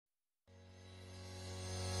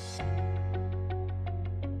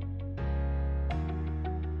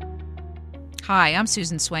Hi, I'm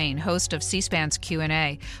Susan Swain, host of C-SPAN's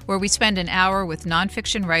Q&A, where we spend an hour with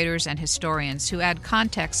nonfiction writers and historians who add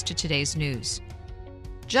context to today's news.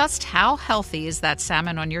 Just how healthy is that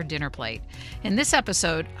salmon on your dinner plate? In this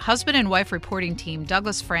episode, husband and wife reporting team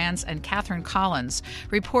Douglas Frantz and Catherine Collins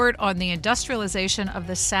report on the industrialization of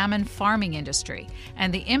the salmon farming industry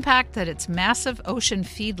and the impact that its massive ocean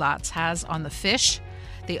feedlots has on the fish,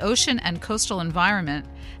 the ocean and coastal environment,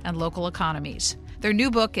 and local economies. Their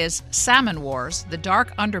new book is Salmon Wars, the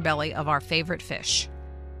dark underbelly of our favorite fish.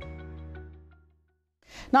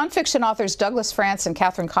 Nonfiction authors Douglas Frantz and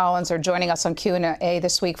Catherine Collins are joining us on Q&A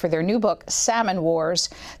this week for their new book, Salmon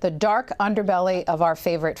Wars, the dark underbelly of our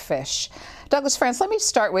favorite fish. Douglas Frantz, let me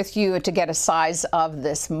start with you to get a size of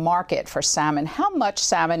this market for salmon. How much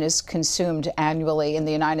salmon is consumed annually in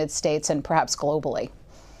the United States and perhaps globally?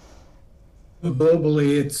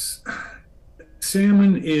 Globally,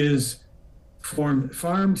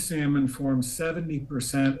 farmed salmon forms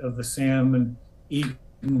 70% of the salmon eaten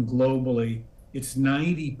globally. It's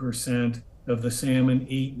 90% of the salmon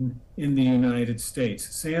eaten in the United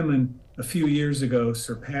States. Salmon, a few years ago,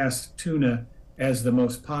 surpassed tuna as the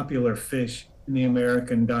most popular fish in the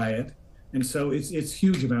American diet. And so it's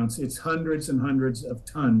huge amounts. It's hundreds and hundreds of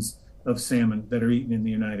tons of salmon that are eaten in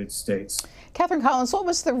the United States. Catherine Collins, what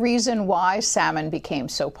was the reason why salmon became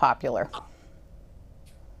so popular?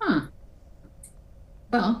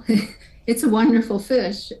 Well, it's a wonderful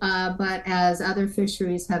fish, but as other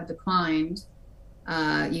fisheries have declined,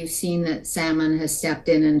 you've seen that salmon has stepped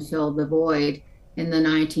in and filled the void. In the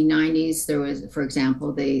 1990s, there was, for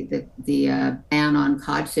example, the ban on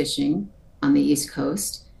cod fishing on the East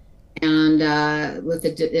Coast. And with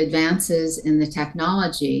the advances in the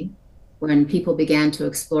technology, when people began to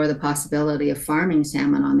explore the possibility of farming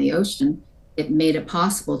salmon on the ocean, it made it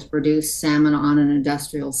possible to produce salmon on an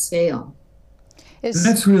industrial scale.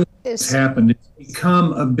 That's really what's happened. It's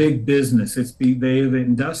become a big business. They've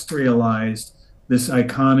industrialized this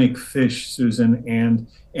iconic fish, Susan,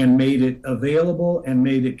 and made it available and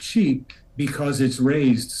made it cheap because it's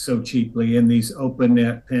raised so cheaply in these open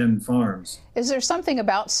net pen farms. Is there something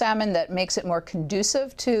about salmon that makes it more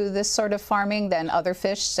conducive to this sort of farming than other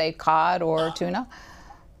fish, say cod or tuna?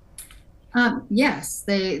 Yes,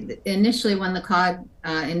 they initially, when the cod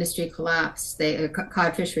industry collapsed,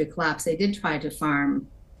 cod fishery collapsed, they did try to farm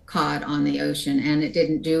cod on the ocean, and it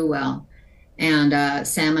didn't do well. And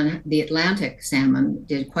salmon, the Atlantic salmon,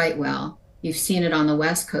 did quite well. You've seen it on the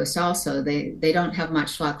West Coast also. They don't have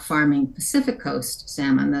much luck farming Pacific Coast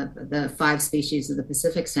salmon, the 5 species of the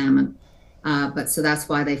Pacific salmon. But so that's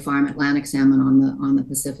why they farm Atlantic salmon on the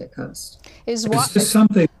Pacific Coast. It's just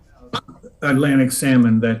something Atlantic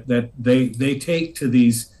salmon that they take to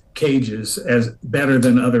these cages as better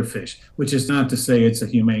than other fish, which is not to say it's a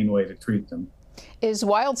humane way to treat them. Is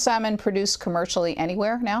wild salmon produced commercially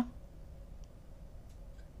anywhere now?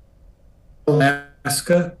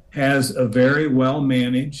 Alaska has a very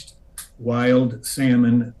well-managed wild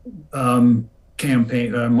salmon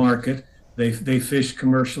market. They fish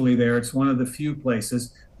commercially there. It's one of the few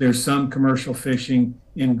places. There's some commercial fishing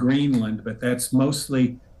in Greenland, but that's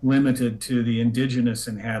mostly limited to the indigenous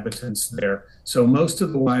inhabitants there. So most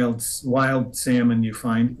of the wild salmon you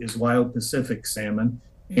find is wild Pacific salmon,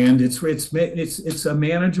 and it's a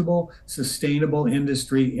manageable, sustainable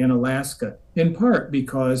industry in Alaska, in part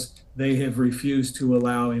because they have refused to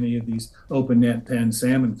allow any of these open net pen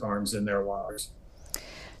salmon farms in their waters.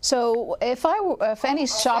 So if any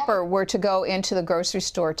shopper were to go into the grocery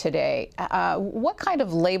store today, what kind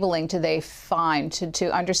of labeling do they find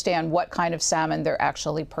to understand what kind of salmon they're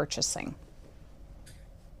actually purchasing?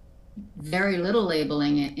 Very little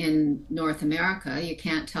labeling in North America. You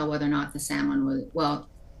can't tell whether or not the salmon was, well,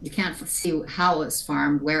 you can't see how it was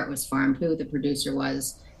farmed, where it was farmed, who the producer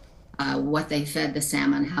was, what they fed the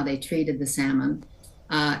salmon, how they treated the salmon.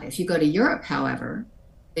 If you go to Europe, however,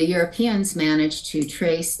 the Europeans managed to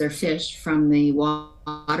trace their fish from the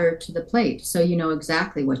water to the plate, so you know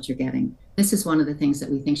exactly what you're getting. This is one of the things that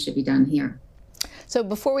we think should be done here. So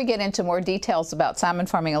before we get into more details about salmon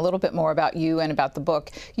farming, a little bit more about you and about the book.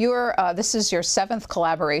 This is your 7th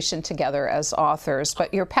collaboration together as authors,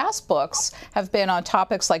 but your past books have been on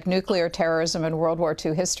topics like nuclear terrorism and World War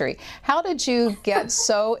II history. How did you get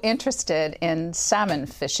so interested in salmon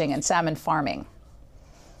fishing and salmon farming?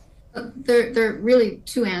 There are really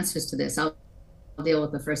 2 answers to this. I'll deal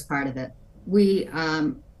with the first part of it. We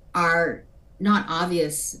are not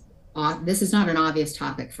obvious. This is not an obvious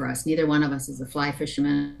topic for us. Neither one of us is a fly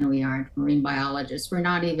fisherman. We aren't marine biologists. We're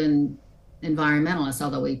not even environmentalists,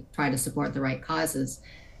 although we try to support the right causes.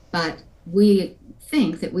 But we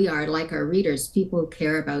think that we are, like our readers, people who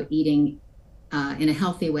care about eating in a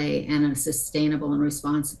healthy way and a sustainable and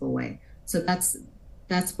responsible way. So that's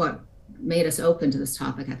what made us open to this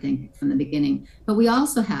topic, I think, from the beginning. But we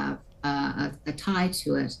also have a tie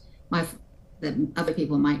to it that other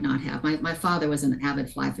people might not have. My father was an avid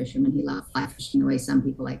fly fisherman. He loved fly fishing the way some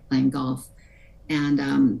people like playing golf.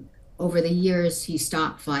 And over the years, he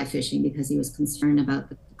stopped fly fishing because he was concerned about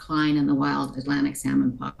the decline in the wild Atlantic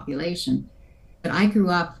salmon population. But I grew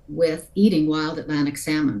up with eating wild Atlantic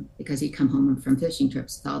salmon because he'd come home from fishing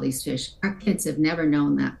trips with all these fish. Our kids have never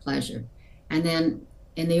known that pleasure. And then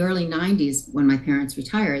in the early 90s, when my parents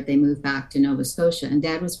retired, they moved back to Nova Scotia. And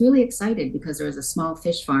Dad was really excited because there was a small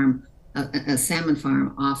fish farm, a salmon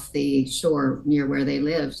farm off the shore near where they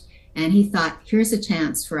lived. And he thought, here's a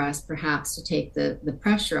chance for us perhaps to take the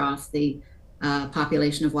pressure off the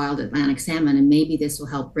population of wild Atlantic salmon, and maybe this will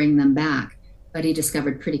help bring them back. But he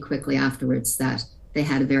discovered pretty quickly afterwards that they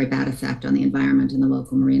had a very bad effect on the environment and the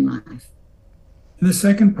local marine life. And the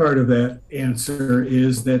second part of that answer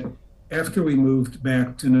is that after we moved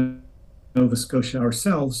back to Nova Scotia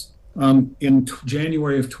ourselves, in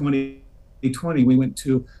January of 2020, we went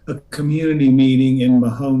to a community meeting in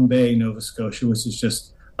Mahone Bay, Nova Scotia, which is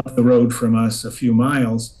just up the road from us a few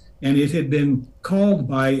miles. And it had been called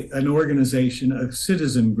by an organization, a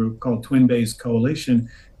citizen group called Twin Bays Coalition,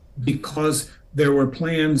 because there were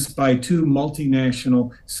plans by two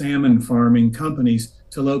multinational salmon farming companies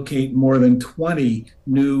to locate more than 20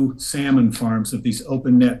 new salmon farms of these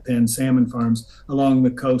open net pen salmon farms along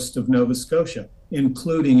the coast of Nova Scotia,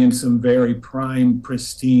 including in some very prime,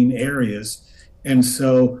 pristine areas. And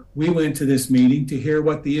so we went to this meeting to hear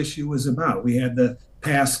what the issue was about. We had the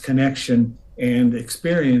past connection and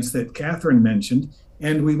experience that Catherine mentioned,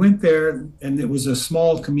 and we went there, and it was a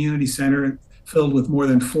small community center filled with more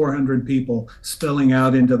than 400 people spilling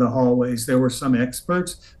out into the hallways. There were some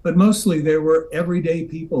experts, but mostly there were everyday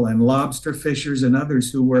people and lobster fishers and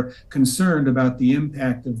others who were concerned about the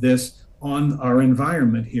impact of this on our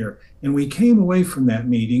environment here. And we came away from that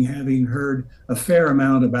meeting having heard a fair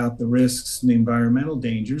amount about the risks and the environmental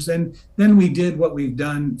dangers. And then we did what we've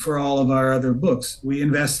done for all of our other books. We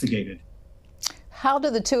investigated. How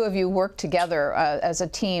do the two of you work together as a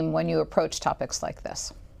team when you approach topics like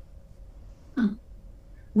this?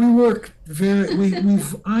 We work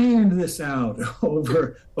we've ironed this out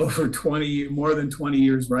over 20, more than 20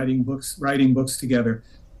 years writing books together.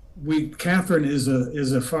 Catherine is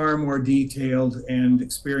a far more detailed and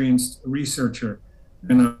experienced researcher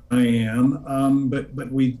than I am,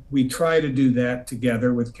 but we try to do that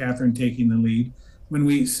together, with Catherine taking the lead. When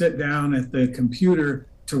we sit down at the computer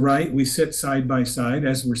to write, we sit side by side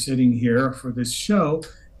as we're sitting here for this show,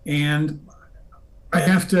 and I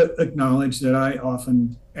have to acknowledge that I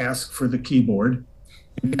often ask for the keyboard,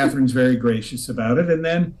 and Catherine's very gracious about it. And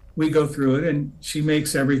then we go through it, and she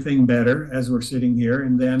makes everything better as we're sitting here.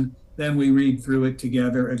 And then we read through it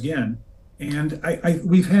together again. And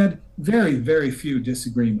we've had very, very few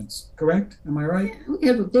disagreements. Correct? Am I right? Yeah, we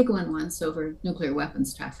had a big one once over nuclear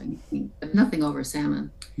weapons trafficking, but nothing over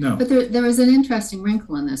salmon. No. But there was an interesting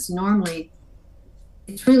wrinkle in this. Normally,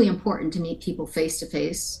 it's really important to meet people face to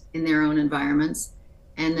face in their own environments.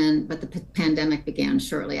 But the pandemic began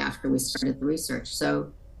shortly after we started the research.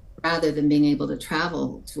 So rather than being able to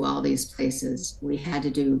travel to all these places, we had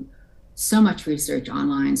to do so much research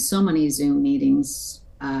online, so many Zoom meetings.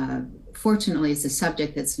 Fortunately, it's a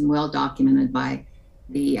subject that's been well documented by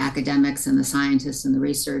the academics and the scientists and the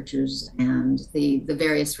researchers and the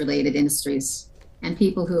various related industries and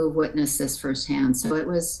people who have witnessed this firsthand. So it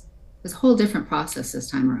was a whole different process this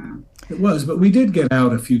time around. It was, but we did get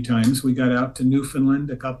out a few times. We got out to Newfoundland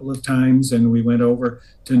a couple of times, and we went over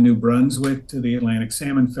to New Brunswick, to the Atlantic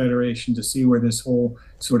Salmon Federation, to see where this whole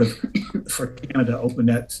sort of, for Canada, open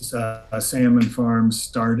net salmon farms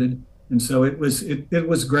started. And so it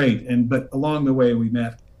was great. But along the way, we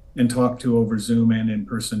met and talked to, over Zoom and in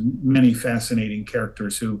person, many fascinating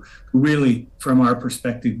characters who really, from our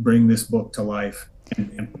perspective, bring this book to life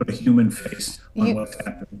and put a human face on what's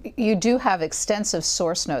happening. You do have extensive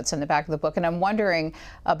source notes in the back of the book, and I'm wondering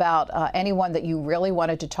about anyone that you really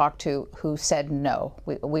wanted to talk to who said no,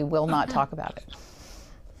 we will not talk about it.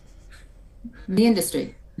 The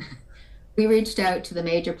industry. We reached out to the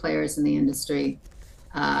major players in the industry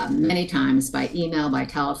many times by email, by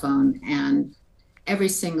telephone, and every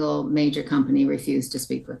single major company refused to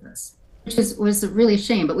speak with us, which was really a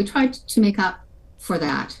shame, but we tried to make up for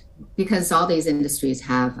that, because all these industries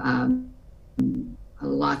have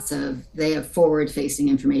they have forward-facing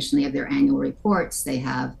information. They have their annual reports, they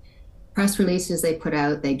have press releases they put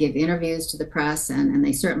out, they give interviews to the press, and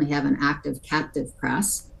they certainly have an active captive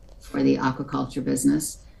press for the aquaculture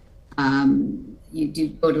business. You do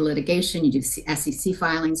go to litigation, you do SEC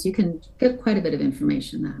filings, you can get quite a bit of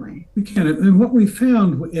information that way. We can. And what we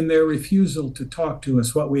found in their refusal to talk to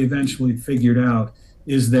us, what we eventually figured out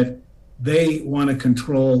is that they want to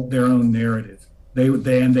control their own narrative. They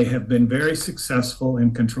have been very successful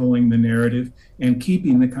in controlling the narrative and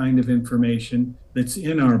keeping the kind of information that's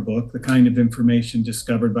in our book, the kind of information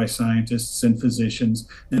discovered by scientists and physicians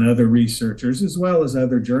and other researchers, as well as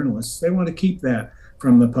other journalists. They want to keep that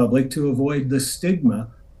from the public to avoid the stigma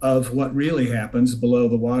of what really happens below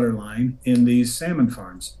the waterline in these salmon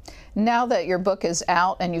farms. Now that your book is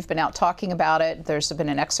out and you've been out talking about it, there's been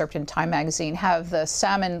an excerpt in Time magazine. Have the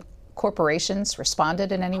salmon corporations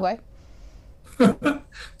responded in any way?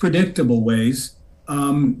 Predictable ways.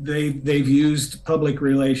 They've used public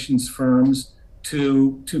relations firms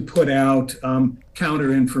to put out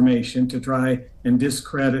counter information to try and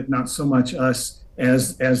discredit not so much us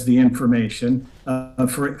as the information.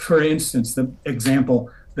 For instance, the example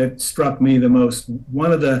that struck me the most,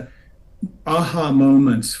 one of the aha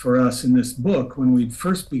moments for us in this book when we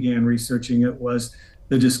first began researching it was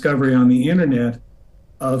the discovery on the internet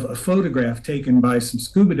of a photograph taken by some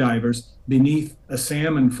scuba divers beneath a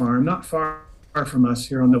salmon farm not far from us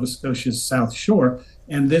here on Nova Scotia's South Shore.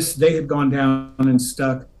 And they had gone down and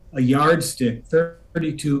stuck a yardstick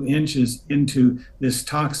 32 inches into this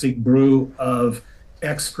toxic brew of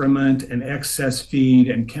excrement and excess feed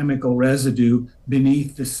and chemical residue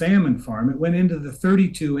beneath the salmon farm. It went into the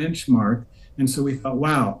 32-inch mark. And so we thought,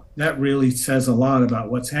 wow, that really says a lot about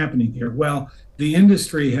what's happening here. Well, the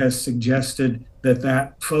industry has suggested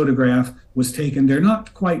that photograph was taken. They're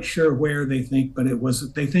not quite sure where they think, but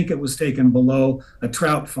they think it was taken below a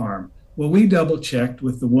trout farm. Well, we double checked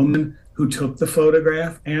with the woman who took the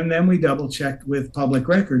photograph, and then we double checked with public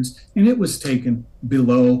records, and it was taken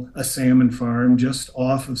below a salmon farm just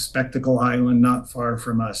off of Spectacle Island, not far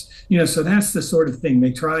from us. So that's the sort of thing.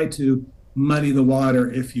 They try to muddy the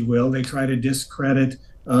water, if you will. They try to discredit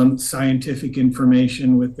scientific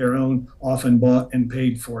information with their own often bought and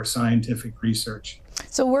paid for scientific research.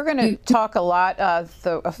 So we're going to talk a lot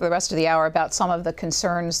for the rest of the hour about some of the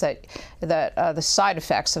concerns that the side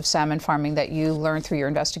effects of salmon farming that you learned through your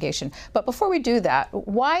investigation. But before we do that,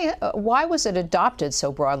 why was it adopted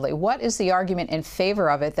so broadly? What is the argument in favor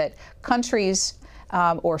of it that countries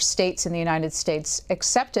or states in the United States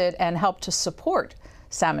accepted and helped to support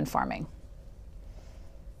salmon farming?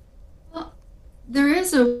 Well, there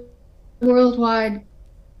is a worldwide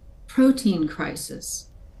protein crisis.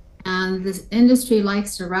 And this industry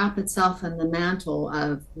likes to wrap itself in the mantle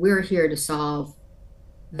of we're here to solve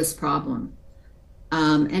this problem.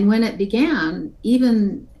 And when it began,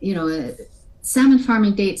 even, salmon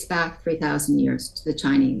farming dates back 3,000 years to the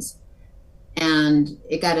Chinese. And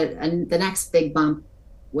it got the next big bump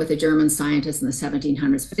with a German scientist in the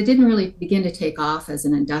 1700s. But it didn't really begin to take off as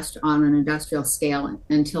on an industrial scale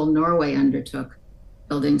until Norway undertook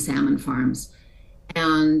building salmon farms.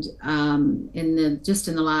 And in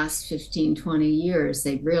the last 15, 20 years,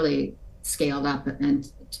 they've really scaled up, and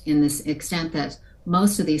in this extent that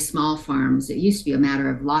most of these small farms, it used to be a matter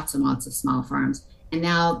of lots and lots of small farms, and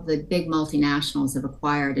now the big multinationals have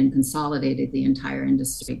acquired and consolidated the entire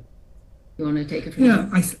industry. You want to take it from there?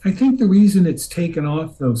 I think the reason it's taken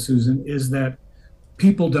off, though, Susan, is that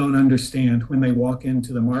people don't understand when they walk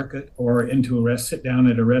into the market or sit down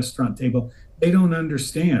at a restaurant table, they don't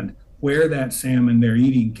understand where that salmon they're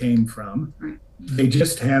eating came from. Right. They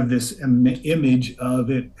just have this image of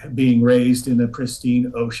it being raised in a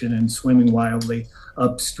pristine ocean and swimming wildly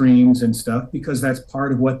upstreams and stuff, because that's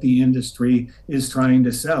part of what the industry is trying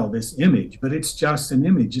to sell, this image. But it's just an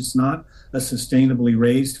image. It's not a sustainably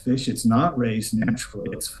raised fish. It's not raised naturally.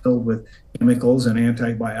 It's filled with chemicals and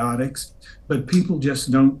antibiotics. But people just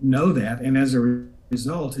don't know that. And as a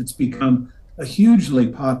result, it's become a hugely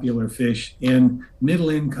popular fish in middle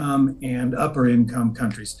income and upper income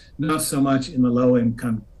countries, not so much in the low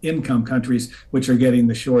income countries, which are getting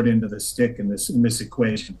the short end of the stick in this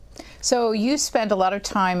equation. So you spend a lot of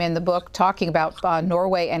time in the book talking about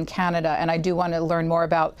Norway and Canada, and I do want to learn more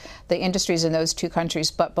about the industries in those two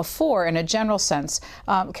countries. But before, in a general sense,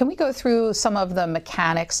 can we go through some of the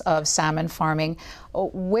mechanics of salmon farming?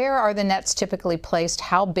 Where are the nets typically placed?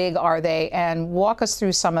 How big are they? And walk us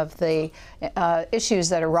through some of the issues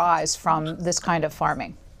that arise from this kind of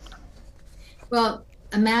farming. Well,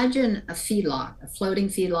 imagine a feedlot, a floating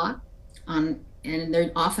feedlot, and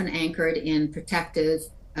they're often anchored in protected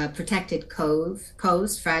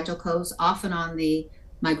coves, fragile coves, often on the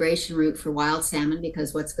migration route for wild salmon,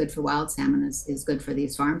 because what's good for wild salmon is good for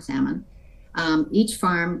these farm salmon. Each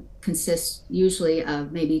farm consists usually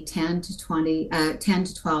of maybe 10 to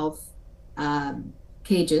 12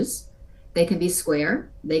 cages. They can be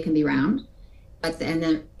square, they can be round, and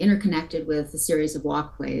they're interconnected with a series of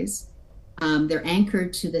walkways. They're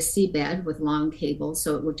anchored to the seabed with long cables,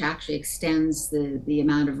 which actually extends the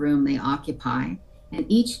amount of room they occupy. And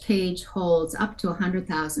each cage holds up to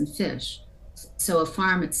 100,000 fish. So a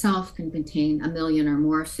farm itself can contain 1 million or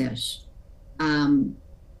more fish.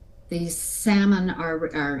 These salmon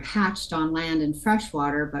are hatched on land and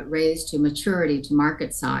freshwater, but raised to maturity, to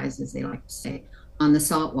market size, as they like to say, on the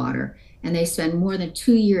saltwater. And they spend more than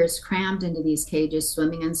 2 years crammed into these cages,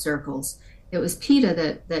 swimming in circles. It was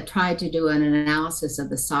PETA that tried to do an analysis of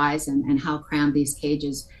the size and how crammed these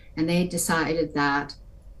cages. And they decided that,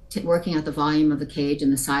 working at the volume of the cage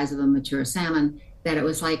and the size of a mature salmon, that it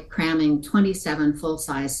was like cramming 27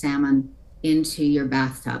 full-size salmon into your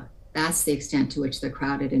bathtub. That's the extent to which they're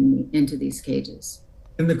crowded into these cages.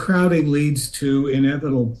 And the crowding leads to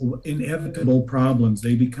inevitable problems.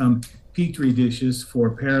 They become petri dishes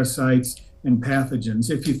for parasites and pathogens.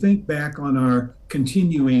 If you think back on our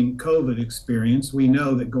continuing COVID experience, we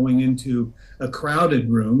know that going into a crowded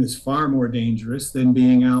room is far more dangerous than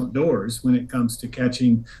being outdoors when it comes to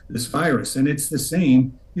catching this virus. And it's the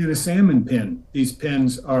same in a salmon pen. These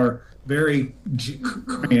pens are very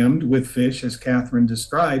crammed with fish, as Catherine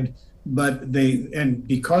described, but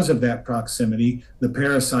because of that proximity, the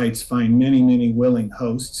parasites find many, many willing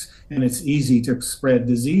hosts, and it's easy to spread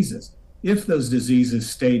diseases. If those diseases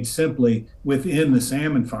stayed simply within the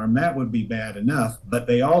salmon farm, that would be bad enough, but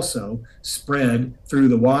they also spread through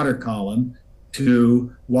the water column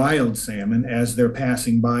to wild salmon as they're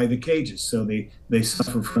passing by the cages. So they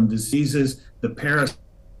suffer from diseases. The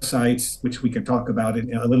parasites, which we can talk about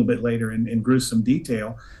a little bit later in gruesome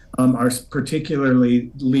detail, are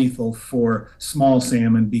particularly lethal for small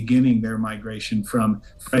salmon beginning their migration from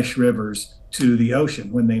fresh rivers to the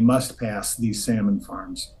ocean when they must pass these salmon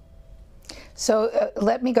farms. So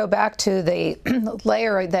let me go back to the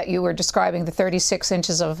layer that you were describing, the 36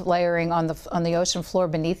 inches of layering on the ocean floor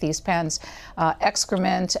beneath these pens,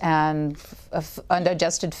 excrement and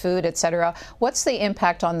undigested food, et cetera. What's the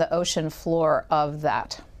impact on the ocean floor of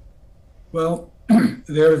that? Well,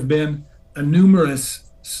 there have been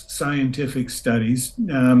numerous scientific studies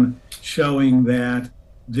showing that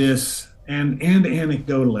this, and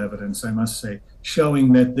anecdotal evidence, I must say,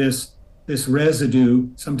 showing that this residue,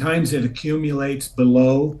 sometimes it accumulates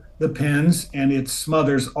below the pens and it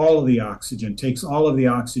smothers all of the oxygen, takes all of the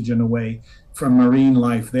oxygen away from marine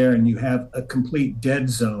life there, and you have a complete dead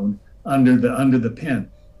zone under the pen.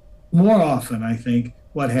 More often, I think,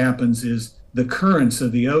 what happens is the currents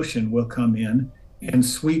of the ocean will come in and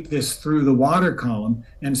sweep this through the water column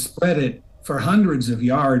and spread it for hundreds of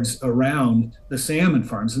yards around the salmon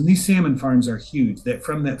farms. And these salmon farms are huge. That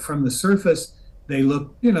from the surface, they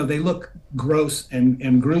look gross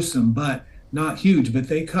and gruesome, but not huge. But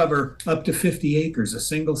they cover up to 50 acres. A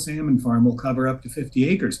single salmon farm will cover up to 50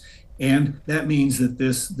 acres. And that means that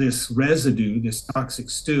this residue, this toxic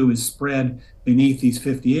stew, is spread beneath these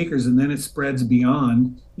 50 acres, and then it spreads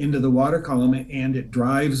beyond into the water column, and it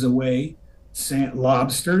drives away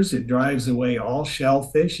lobsters, it drives away all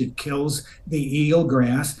shellfish, it kills the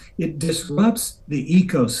eelgrass, it disrupts the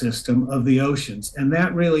ecosystem of the oceans. And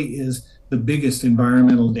that really is the biggest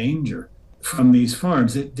environmental danger from these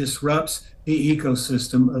farms. It disrupts the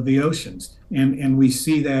ecosystem of the oceans. And we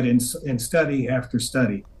see that in study after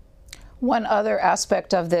study. One other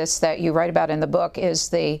aspect of this that you write about in the book is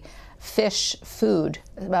the fish food,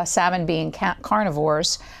 salmon being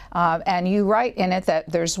carnivores. And you write in it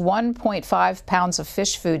that there's 1.5 pounds of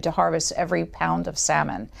fish food to harvest every pound of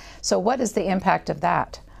salmon. So what is the impact of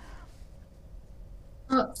that?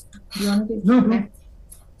 Oh, you want to do okay.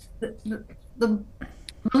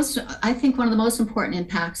 I think one of the most important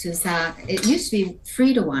impacts is that it used to be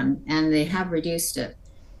 3-to-1, and they have reduced it.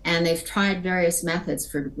 And they've tried various methods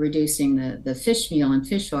for reducing the fish meal and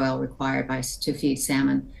fish oil required to feed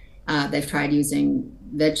salmon. They've tried using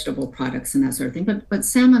vegetable products and that sort of thing. But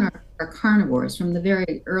salmon are carnivores from the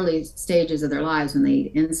very early stages of their lives, when they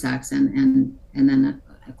eat insects and then,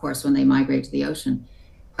 of course, when they migrate to the ocean.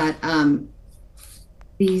 But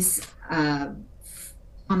these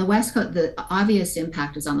on the west coast, the obvious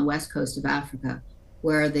impact is on the west coast of Africa,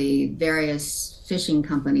 where the various fishing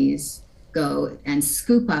companies go and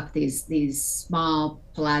scoop up these small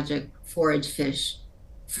pelagic forage fish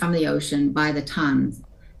from the ocean by the tons.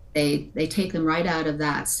 They take them right out of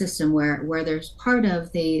that system where there's part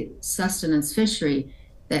of the sustenance fishery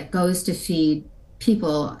that goes to feed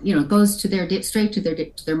people, goes to straight to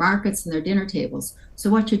their markets and their dinner tables. So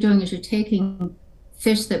what you're doing is you're taking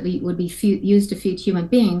fish that would be used to feed human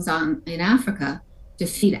beings in Africa to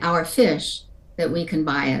feed our fish that we can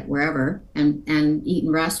buy it wherever and eat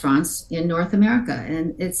in restaurants in North America.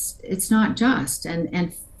 And it's not just.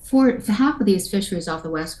 And for half of these fisheries off the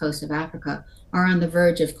west coast of Africa are on the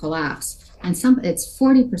verge of collapse. And it's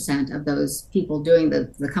 40% of those people doing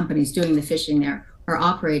the companies doing the fishing there are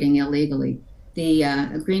operating illegally. The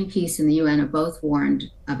Greenpeace and the UN have both warned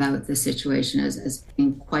about the situation as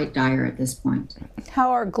being quite dire at this point. How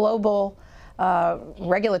are global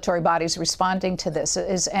regulatory bodies responding to this?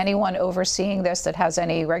 Is anyone overseeing this that has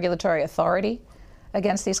any regulatory authority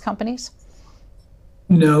against these companies?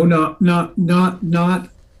 No, not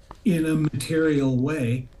in a material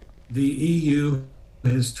way. The EU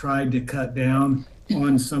has tried to cut down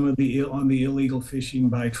on some of the illegal fishing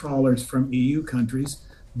by trawlers from EU countries,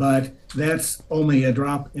 but that's only a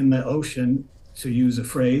drop in the ocean, to use a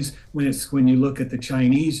phrase, when you look at the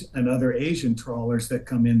Chinese and other Asian trawlers that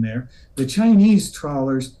come in there. The Chinese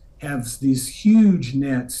trawlers have these huge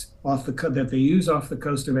nets that they use off the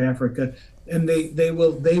coast of Africa, and they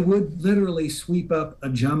would literally sweep up a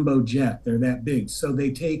jumbo jet. They're that big. So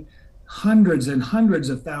they take hundreds and hundreds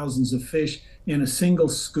of thousands of fish in a single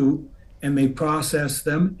scoop, and they process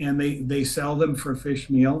them, and they sell them for fish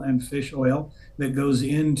meal and fish oil that goes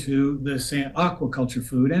into the aquaculture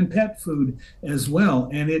food and pet food as well.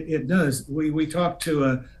 And it does. We talked to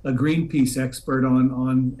a Greenpeace expert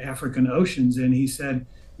on African oceans, and he said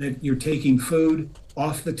that you're taking food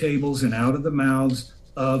off the tables and out of the mouths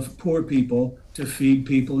of poor people to feed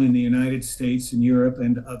people in the United States and Europe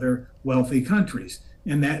and other wealthy countries.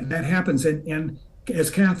 And that happens. And as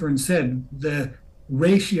Catherine said, the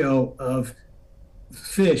ratio of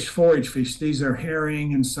fish, forage fish, these are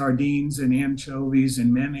herring and sardines and anchovies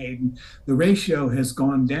and menhaden, the ratio has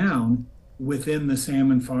gone down within the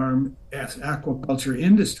salmon farm aquaculture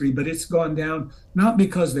industry, but it's gone down not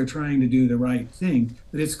because they're trying to do the right thing,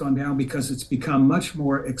 but it's gone down because it's become much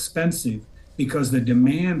more expensive, because the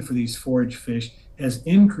demand for these forage fish has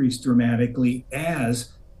increased dramatically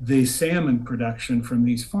as the salmon production from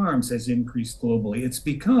these farms has increased globally. It's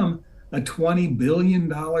become a $20 billion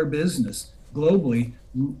business globally,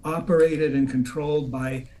 operated and controlled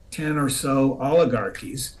by 10 or so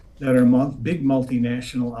oligarchies that are big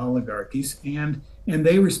multinational oligarchies, and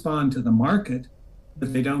they respond to the market,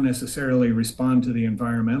 but they don't necessarily respond to the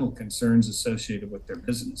environmental concerns associated with their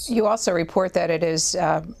business. You also report that it is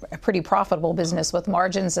a pretty profitable business with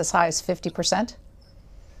margins as high as 50%?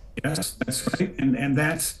 Yes, that's right. And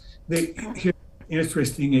that's here's an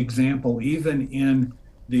interesting example. Even in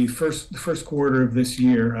the first quarter of this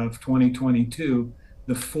year of 2022,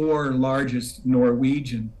 the four largest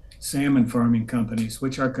Norwegian salmon farming companies,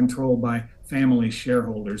 which are controlled by family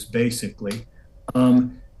shareholders, basically,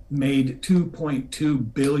 made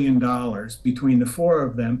 $2.2 billion between the four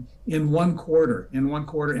of them in one quarter, and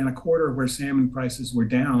a quarter where salmon prices were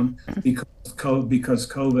down because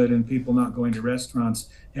COVID and people not going to restaurants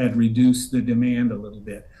had reduced the demand a little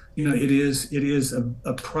bit. You know, it is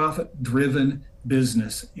a profit-driven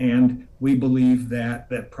business, and we believe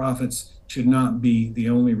that profits should not be the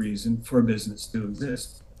only reason for a business to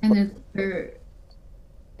exist. And there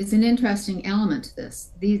is an interesting element to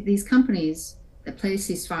this. These companies that place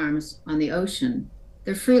these farms on the ocean,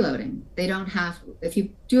 they're freeloading. They don't have, if you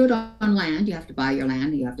do it on land, you have to buy your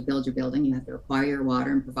land, you have to build your building, you have to acquire your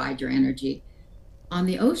water and provide your energy. On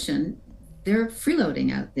the ocean, they're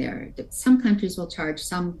freeloading out there. Some countries will charge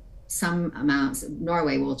some amounts.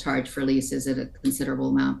 Norway will charge for leases at a considerable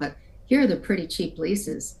amount, but here they're pretty cheap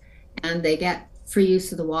leases, and they get free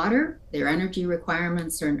use of the water. Their energy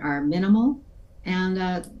requirements are minimal,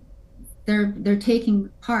 and they're taking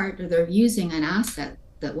part, or they're using an asset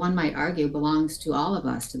that one might argue belongs to all of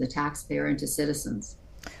us, to the taxpayer and to citizens.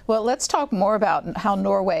 Well, let's talk more about how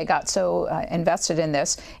Norway got so invested in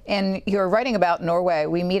this. In your writing about Norway,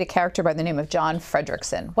 we meet a character by the name of John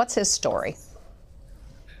Fredrickson. What's his story?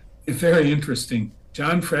 It's very interesting.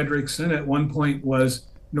 John Fredrickson at one point was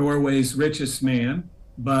Norway's richest man,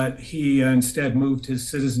 but he instead moved his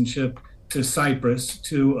citizenship to Cyprus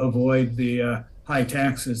to avoid the high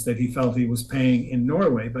taxes that he felt he was paying in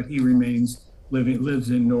Norway. But he lives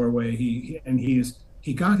in Norway.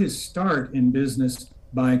 He got his start in business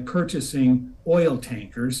by purchasing oil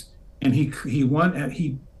tankers, and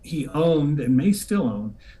he owned and may still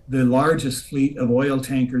own the largest fleet of oil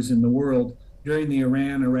tankers in the world. During the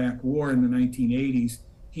Iran-Iraq War in the 1980s,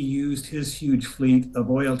 he used his huge fleet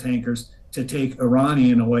of oil tankers to take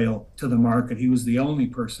Iranian oil to the market. He was the only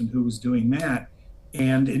person who was doing that.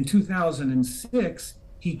 And in 2006,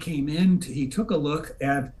 he took a look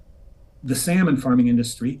at the salmon farming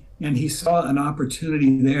industry, and he saw an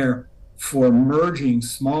opportunity there for merging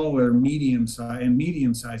smaller,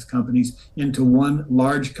 medium-sized companies into one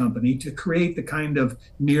large company to create the kind of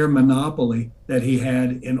near monopoly that he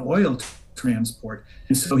had in oil transport.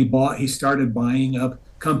 And so he started buying up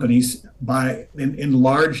companies in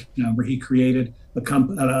large number. He created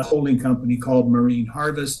a holding company called Marine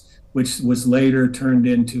Harvest, which was later turned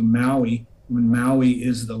into Maui. When Maui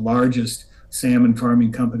is the largest salmon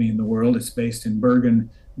farming company in the world. It's based in Bergen,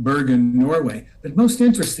 Norway. But most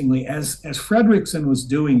interestingly, as Fredrickson was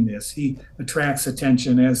doing this, he attracts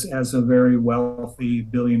attention as a very wealthy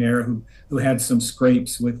billionaire who had some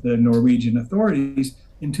scrapes with the Norwegian authorities.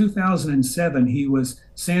 In 2007, he was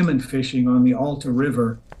salmon fishing on the Alta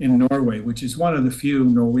River in Norway, which is one of the few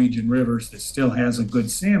Norwegian rivers that still has a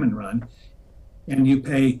good salmon run. And you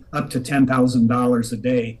pay up to $10,000 a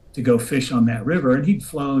day to go fish on that river. And he'd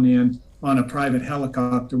flown in on a private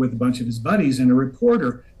helicopter with a bunch of his buddies, and a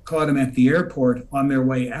reporter caught him at the airport on their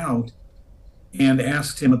way out and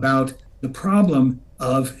asked him about the problem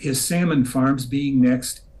of his salmon farms being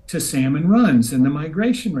next to salmon runs and the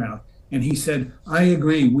migration route. And he said, I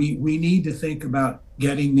agree, we need to think about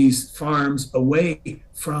getting these farms away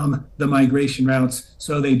from the migration routes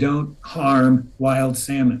so they don't harm wild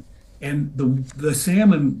salmon. And the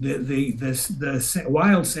salmon, the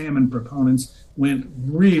wild salmon proponents went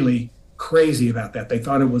really crazy about that. They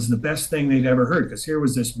thought it was the best thing they'd ever heard, because here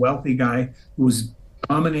was this wealthy guy who was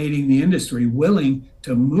dominating the industry, willing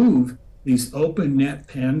to move these open net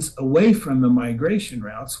pens away from the migration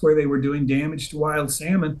routes where they were doing damage to wild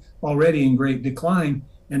salmon already in great decline.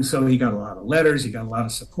 And so he got a lot of letters, he got a lot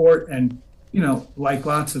of support, and like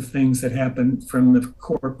lots of things that happen from the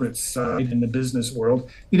corporate side in the business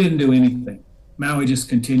world, he didn't do anything. Maui just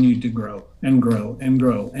continued to grow and grow and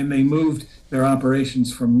grow. And they moved their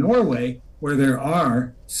operations from Norway, where there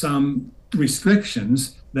are some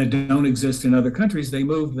restrictions that don't exist in other countries. They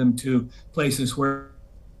moved them to places where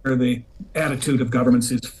the attitude of governments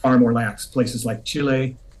is far more lax, places like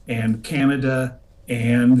Chile and Canada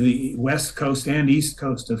and the west coast and east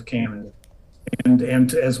coast of Canada,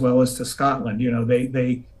 and as well as to Scotland.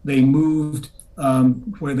 They moved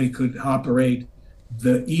where they could operate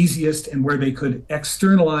the easiest and where they could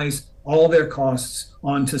externalize all their costs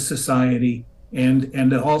onto society,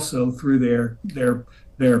 and also through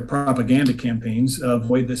their propaganda campaigns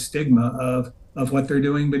avoid the stigma of what they're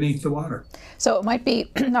doing beneath the water. So it might be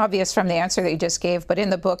obvious from the answer that you just gave, but in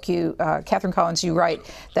the book, Catherine Collins, you write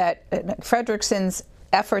that Fredrickson's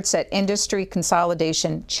efforts at industry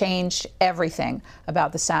consolidation changed everything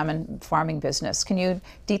about the salmon farming business. Can you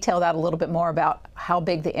detail that a little bit more about how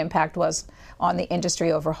big the impact was on the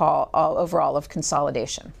industry overall of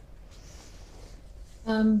consolidation?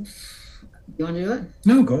 You want to do it?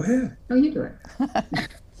 No, go ahead. No, you do it.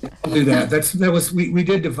 I'll do that. We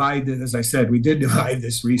did divide it, as I said, we did divide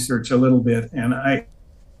this research a little bit, and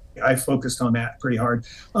I focused on that pretty hard.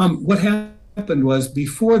 What happened was,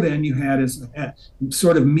 before then you had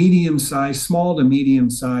sort of small to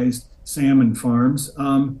medium-sized salmon farms,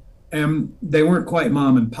 and they weren't quite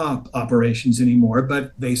mom and pop operations anymore,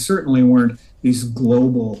 but they certainly weren't these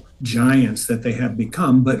global giants that they have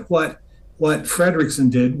become. But what Fredrickson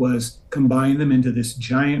did was combine them into this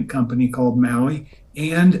giant company called Maui.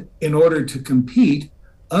 And in order to compete,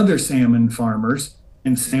 other salmon farmers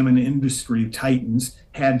and salmon industry titans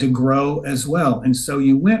had to grow as well. And so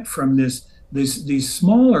you went from these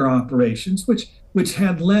smaller operations, which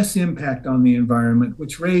had less impact on the environment,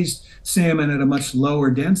 which raised salmon at a much lower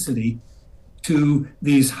density, to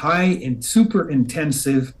these high and super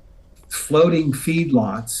intensive floating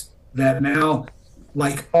feedlots that now,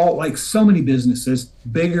 like so many businesses,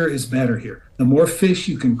 bigger is better here. The more fish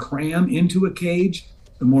you can cram into a cage,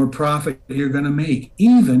 the more profit you're going to make,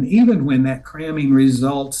 even when that cramming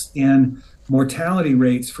results in mortality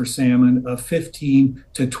rates for salmon of 15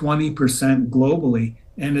 to 20% globally,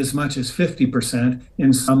 and as much as 50%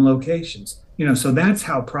 in some locations. So that's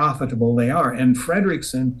how profitable they are. And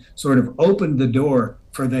Fredrickson sort of opened the door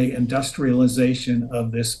for the industrialization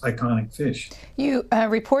of this iconic fish. You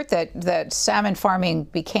report that salmon farming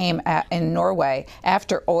became, in Norway,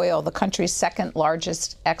 after oil, the country's second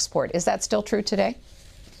largest export. Is that still true today?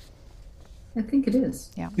 I think it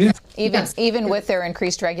is. Yeah. Yes. Even with their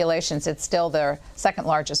increased regulations, it's still their second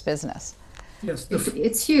largest business. Yes.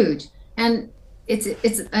 It's huge. And it's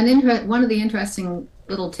one of the interesting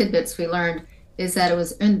little tidbits we learned is that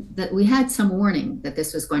that we had some warning that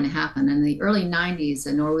this was going to happen. In the early 90s,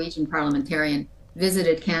 a Norwegian parliamentarian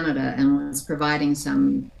visited Canada and was providing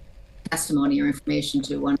some testimony or information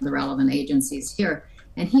to one of the relevant agencies here.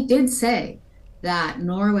 And he did say that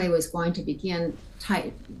Norway was going to begin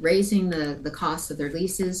raising the cost of their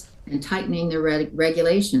leases and tightening their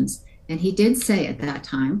regulations. And he did say at that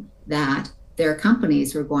time that their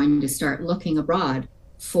companies were going to start looking abroad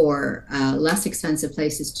for less expensive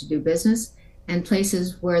places to do business and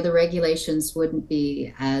places where the regulations wouldn't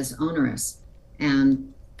be as onerous.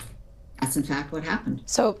 And that's in fact what happened.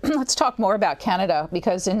 So let's talk more about Canada,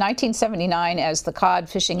 because in 1979, as the cod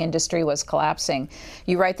fishing industry was collapsing,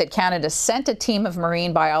 you write that Canada sent a team of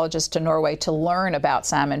marine biologists to Norway to learn about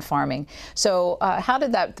salmon farming. So how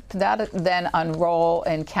did that then unroll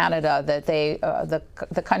in Canada, that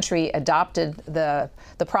the country adopted the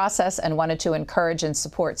process and wanted to encourage and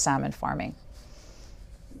support salmon farming?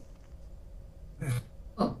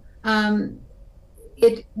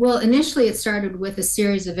 Initially it started with a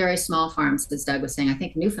series of very small farms, as Doug was saying. I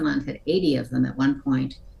think Newfoundland had 80 of them at one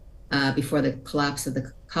point before the collapse of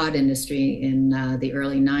the cod industry in the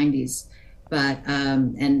early 90s.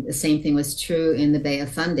 And the same thing was true in the Bay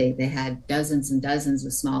of Fundy. They had dozens and dozens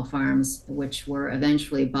of small farms, which were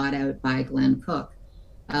eventually bought out by Glenn Cook.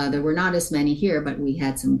 There were not as many here, but we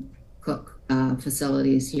had some Cook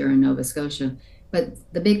facilities here in Nova Scotia. But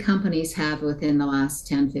the big companies have, within the last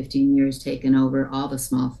 10, 15 years, taken over all the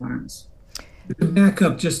small farms. To back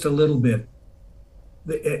up just a little bit,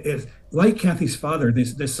 like Kathy's father,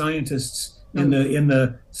 the scientists in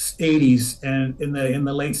the 80s and in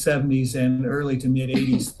the late 70s and early to mid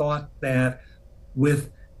 80s thought that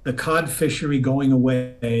with the cod fishery going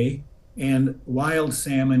away and wild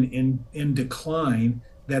salmon in decline,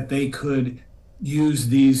 that they could use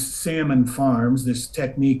these salmon farms, this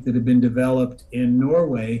technique that had been developed in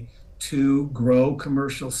Norway, to grow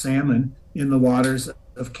commercial salmon in the waters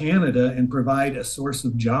of Canada and provide a source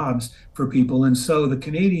of jobs for people. And so the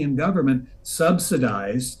Canadian government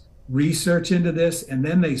subsidized research into this, and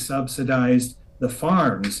then they subsidized the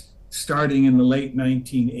farms starting in the late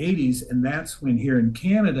 1980s. And that's when here in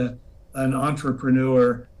Canada, an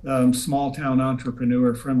entrepreneur, small town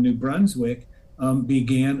entrepreneur from New Brunswick,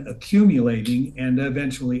 began accumulating and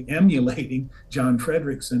eventually emulating John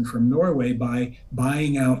Fredrickson from Norway by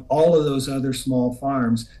buying out all of those other small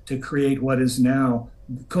farms to create what is now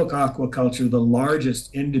Cook Aquaculture, the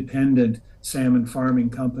largest independent salmon farming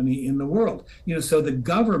company in the world. So the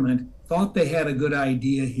government thought they had a good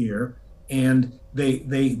idea here, and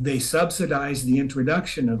they subsidized the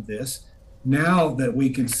introduction of this. Now that we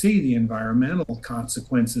can see the environmental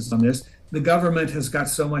consequences on this, the government has got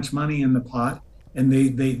so much money in the pot, and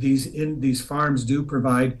these farms do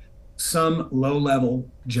provide some low-level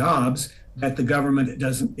jobs that the government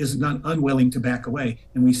is not unwilling to back away.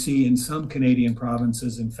 And we see in some Canadian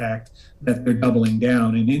provinces, in fact, that they're doubling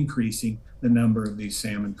down and increasing the number of these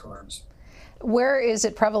salmon farms. Where is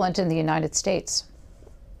it prevalent in the United States?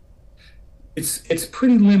 It's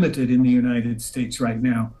pretty limited in the United States right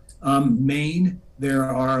now. Maine, there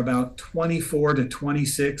are about 24 to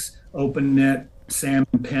 26 open net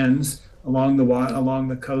salmon pens along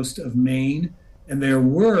the coast of Maine, and there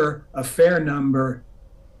were a fair number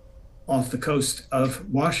off the coast of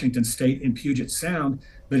Washington State in Puget Sound.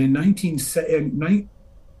 But in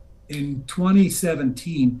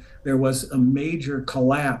 2017, there was a major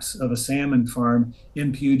collapse of a salmon farm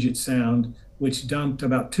in Puget Sound, which dumped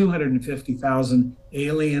about 250,000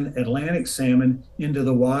 alien Atlantic salmon into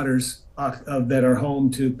the waters that are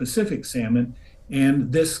home to Pacific salmon.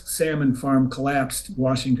 And this salmon farm collapsed,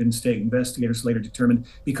 Washington State investigators later determined,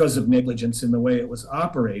 because of negligence in the way it was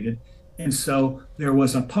operated. And so there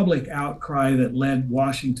was a public outcry that led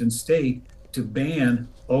Washington State to ban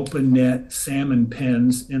open net salmon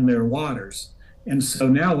pens in their waters. And so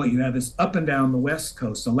now what you have is up and down the West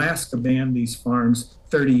Coast. Alaska banned these farms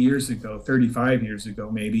 30 years ago, 35 years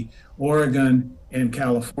ago maybe. Oregon and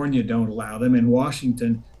California don't allow them, and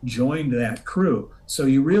Washington joined that crew. So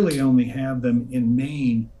you really only have them in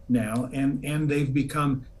Maine now, and they've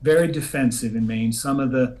become very defensive in Maine. Some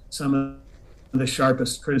of the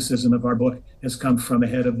sharpest criticism of our book has come from the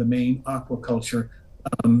head of the Maine Aquaculture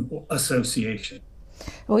Association.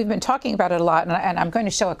 We've been talking about it a lot, and I'm going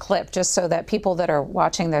to show a clip just so that people that are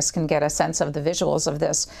watching this can get a sense of the visuals of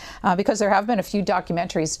this, because there have been a few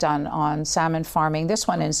documentaries done on salmon farming. This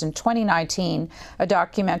one is in 2019, a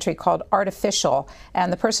documentary called Artificial,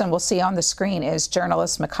 and the person we'll see on the screen is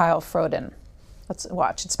journalist Mikhail Frodin. Let's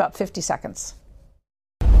watch. It's about 50 seconds.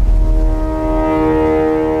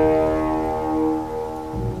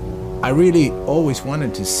 I really always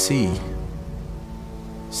wanted to see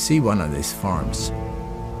one of these farms.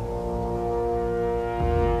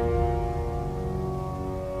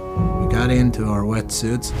 We got into our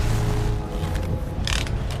wetsuits,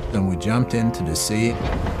 then we jumped into the sea,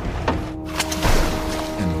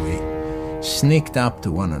 and we sneaked up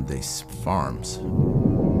to one of these farms.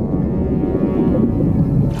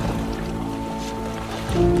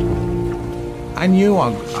 I knew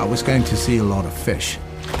I was going to see a lot of fish,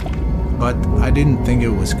 but I didn't think it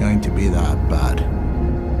was going to be that bad.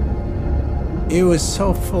 It was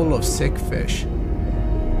so full of sick fish.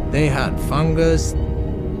 They had fungus,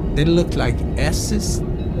 they looked like S's.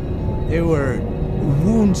 They were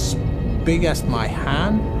wounds big as my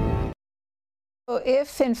hand.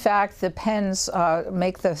 If, in fact, the pens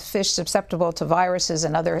make the fish susceptible to viruses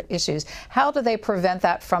and other issues, how do they prevent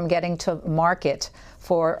that from getting to market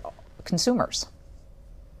for consumers?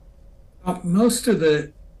 Most of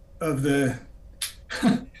the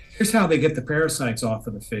here's how they get the parasites off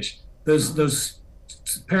of the fish. Those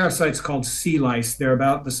parasites called sea lice, they're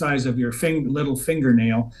about the size of your little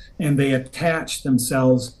fingernail, and they attach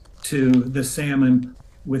themselves to the salmon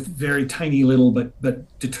with very tiny little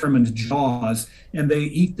but determined jaws, and they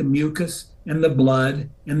eat the mucus and the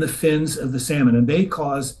blood and the fins of the salmon, and they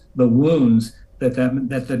cause the wounds that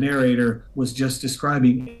the narrator was just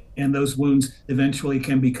describing. And those wounds eventually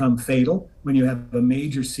can become fatal. When you have a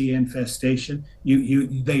major sea infestation,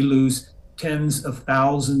 they lose tens of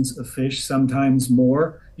thousands of fish, sometimes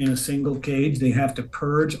more, in a single cage. They have to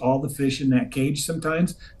purge all the fish in that cage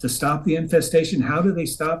sometimes to stop the infestation. How do they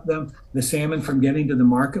stop the salmon from getting to the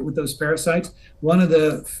market with those parasites? One of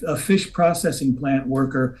a fish processing plant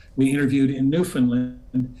worker we interviewed in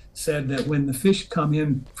Newfoundland said that when the fish come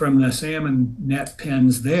in from the salmon net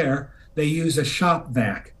pens there, they use a shop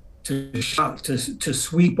vac to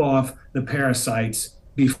sweep off the parasites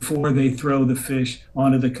before they throw the fish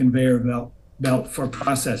onto the conveyor belt for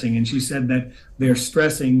processing. And she said that they're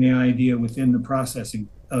stressing the idea within the processing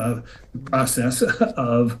process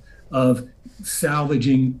of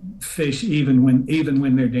salvaging fish even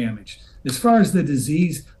when they're damaged. As far as the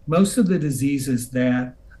disease, most of the diseases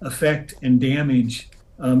that affect and damage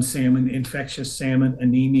salmon, infectious salmon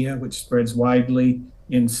anemia, which spreads widely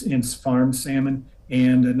in farm salmon,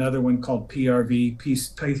 and another one called PRV,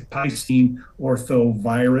 Piscine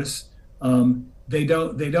orthovirus. They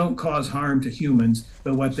don't cause harm to humans,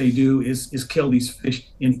 but what they do is kill these fish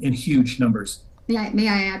in huge numbers. May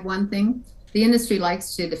I add one thing? The industry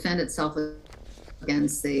likes to defend itself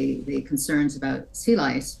against the concerns about sea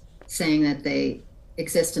lice, saying that they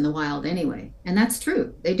exist in the wild anyway, and that's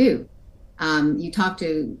true. They do. You talk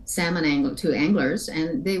to anglers,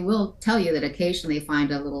 and they will tell you that occasionally they find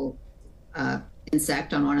a little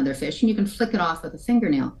insect on one of their fish, and you can flick it off with a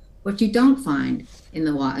fingernail. What you don't find in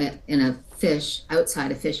a fish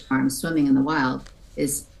outside a fish farm swimming in the wild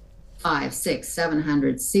is 500, 600,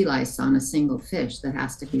 700 sea lice on a single fish that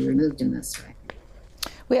has to be removed in this way.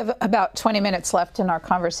 We have about 20 minutes left in our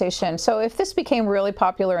conversation. So if this became really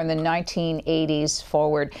popular in the 1980s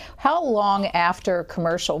forward, how long after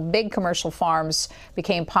big commercial farms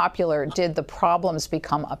became popular did the problems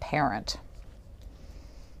become apparent?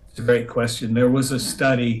 It's a great question. There was a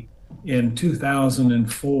study in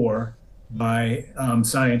 2004 by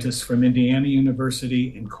scientists from Indiana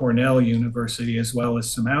University and Cornell University, as well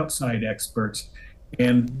as some outside experts,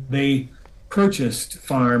 and they purchased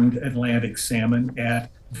farmed Atlantic salmon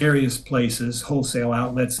at various places, wholesale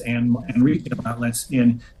outlets and retail outlets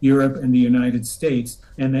in Europe and the United States,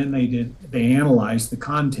 and then they analyzed the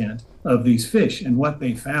content of these fish. And what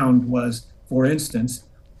they found was, for instance,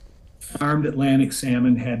 farmed Atlantic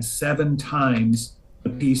salmon had 7 times the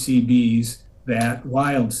PCBs that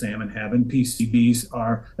wild salmon have, and PCBs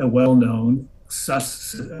are a well-known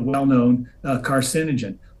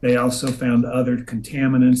carcinogen. They also found other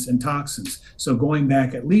contaminants and toxins. So going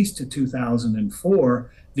back at least to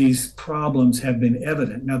 2004, these problems have been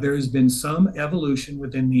evident. Now, there has been some evolution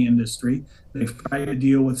within the industry. They've tried to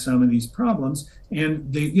deal with some of these problems,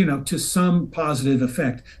 and to some positive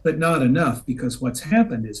effect, but not enough, because what's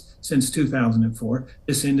happened is since 2004,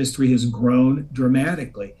 this industry has grown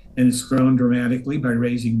dramatically. And it's grown dramatically by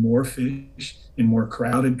raising more fish in more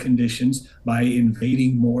crowded conditions, by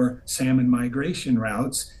invading more salmon migration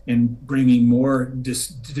routes, and bringing more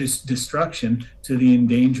destruction to the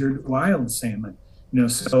endangered wild salmon.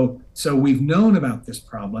 So we've known about this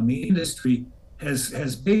problem. The industry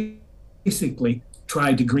has basically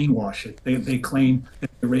tried to greenwash it. They claim that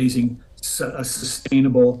they're raising a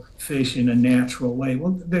sustainable fish in a natural way.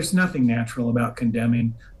 Well, there's nothing natural about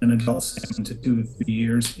condemning an adult salmon to 2 to 3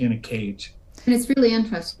 years in a cage. And it's really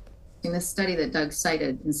interesting, this study that Doug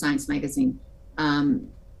cited in Science Magazine,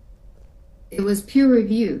 it was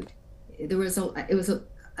peer-reviewed. It was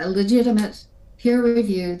a legitimate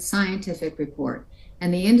peer-reviewed scientific report,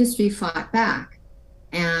 and the industry fought back.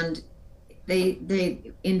 And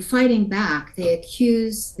they in fighting back, they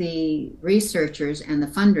accuse the researchers and the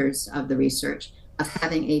funders of the research of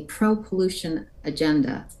having a pro-pollution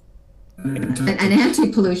agenda, an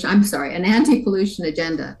anti-pollution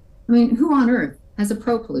agenda. I mean, who on earth has a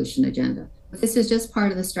pro-pollution agenda? This is just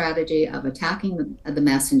part of the strategy of attacking the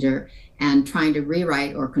messenger and trying to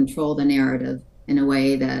rewrite or control the narrative in a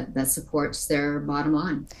way that supports their bottom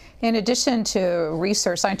line. In addition to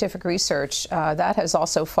research, scientific research, that has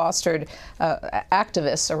also fostered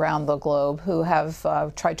activists around the globe who have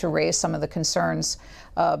tried to raise some of the concerns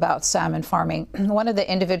about salmon farming. One of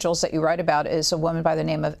the individuals that you write about is a woman by the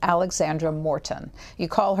name of Alexandra Morton. You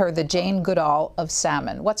call her the Jane Goodall of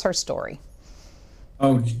salmon. What's her story?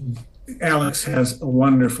 Oh, Alex has a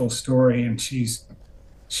wonderful story, and she's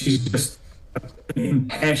just an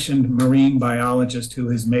impassioned marine biologist who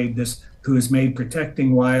has made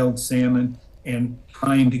protecting wild salmon and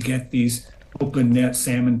trying to get these open net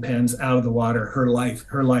salmon pens out of the water her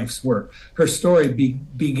life's work. Her story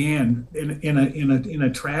began in a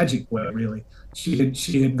tragic way, really. She's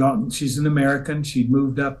an American. She'd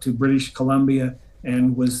moved up to British Columbia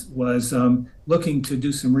and was looking to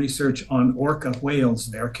do some research on orca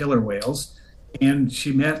whales, their killer whales, and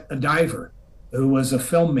she met a diver who was a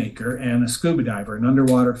filmmaker and a scuba diver, an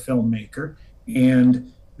underwater filmmaker,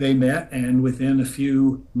 and they met, and within a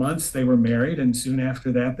few months they were married, and soon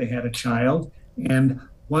after that they had a child. And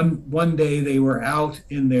one day they were out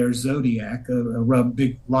in their Zodiac, a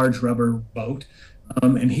large rubber boat,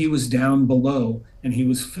 and he was down below, and he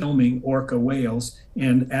was filming orca whales,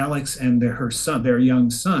 and Alex and their young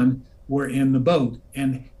son, were in the boat,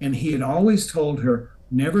 and he had always told her,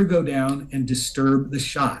 never go down and disturb the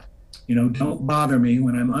shot. Don't bother me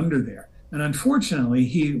when I'm under there. And unfortunately,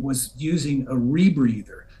 he was using a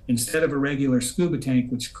rebreather instead of a regular scuba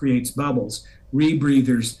tank, which creates bubbles.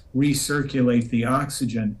 Rebreathers recirculate the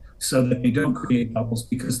oxygen so that they don't create bubbles,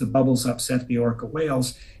 because the bubbles upset the orca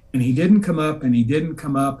whales. And he didn't come up, and he didn't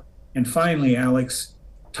come up. And finally, Alex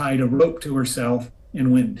tied a rope to herself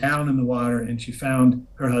and went down in the water, and she found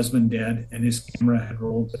her husband dead, and his camera had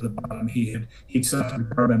rolled to the bottom. He'd suffered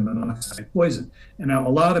carbon monoxide poison. And now a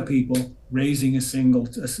lot of people becoming a single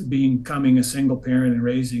parent and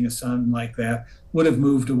raising a son like that would have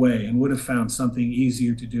moved away and would have found something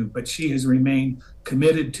easier to do. But she has remained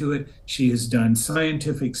committed to it. She has done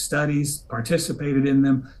scientific studies, participated in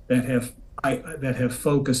them, that have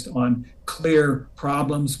focused on clear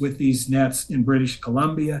problems with these nets in British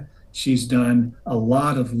Columbia. She's done a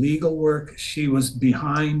lot of legal work. She was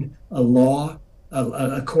behind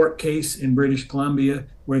a court case in British Columbia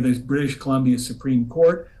where the British Columbia Supreme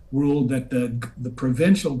Court ruled that the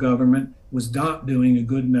provincial government was not doing a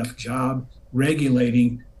good enough job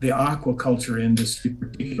regulating the aquaculture industry,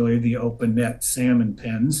 particularly the open net salmon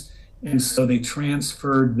pens. And so they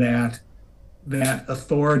transferred that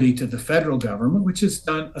authority to the federal government, which has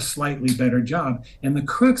done a slightly better job. And the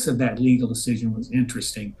crux of that legal decision was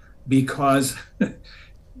interesting, because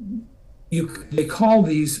they call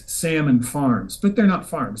these salmon farms, but they're not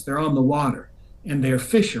farms. They're on the water, and they're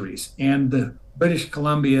fisheries. And the British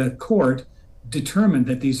Columbia court determined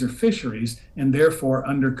that these are fisheries and therefore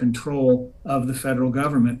under control of the federal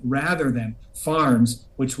government, rather than farms,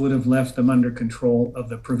 which would have left them under control of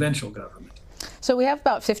the provincial government. So we have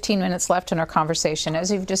about 15 minutes left in our conversation.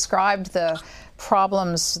 As you've described the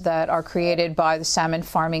problems that are created by the salmon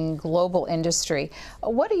farming global industry,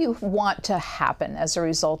 what do you want to happen as a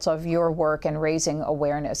result of your work and raising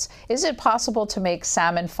awareness? Is it possible to make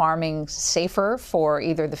salmon farming safer for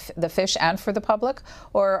either the fish and for the public?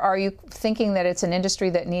 Or are you thinking that it's an industry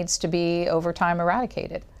that needs to be over time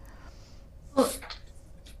eradicated? Well,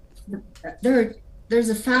 there's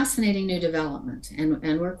a fascinating new development,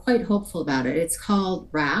 and we're quite hopeful about it. It's called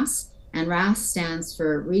RAS, and RAS stands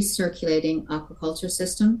for Recirculating Aquaculture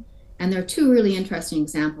System. And there are two really interesting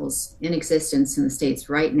examples in existence in the States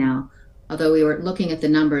right now, although we were looking at the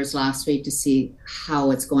numbers last week to see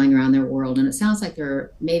how it's going around the world. And it sounds like there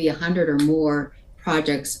are maybe 100 or more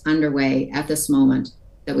projects underway at this moment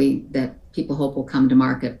that people hope will come to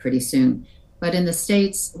market pretty soon. But in the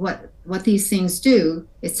States, what these things do,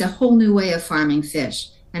 it's a whole new way of farming fish.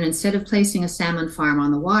 And instead of placing a salmon farm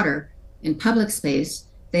on the water in public space,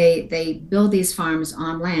 they build these farms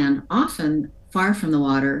on land, often far from the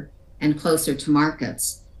water and closer to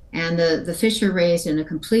markets. And the fish are raised in a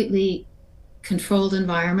completely controlled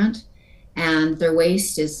environment, and their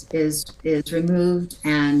waste is removed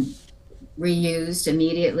and reused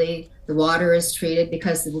immediately. The water is treated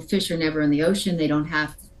because the fish are never in the ocean. They don't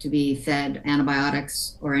have to be fed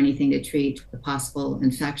antibiotics or anything to treat the possible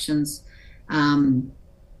infections.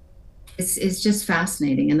 It's just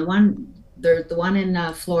fascinating. And the one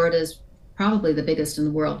in Florida is probably the biggest in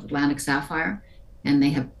the world, Atlantic Sapphire, and they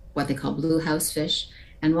have what they call blue house fish.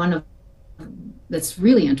 And one of that's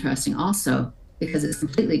really interesting also because it's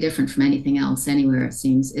completely different from anything else anywhere, it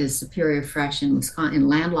seems, is Superior Fresh in Wisconsin, in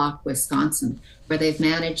landlocked Wisconsin, where they've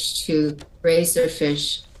managed to raise their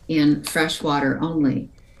fish in freshwater only.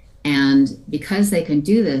 And because they can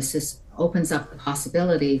do this, this opens up the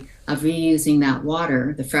possibility of reusing that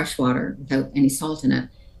water, the fresh water, without any salt in it,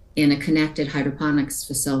 in a connected hydroponics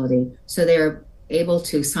facility. So they're able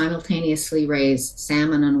to simultaneously raise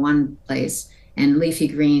salmon in one place and leafy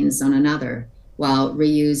greens on another, while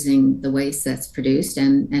reusing the waste that's produced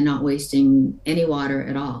and not wasting any water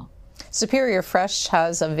at all. Superior Fresh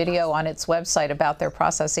has a video on its website about their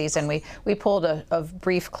processes, and we pulled a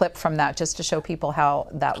brief clip from that just to show people how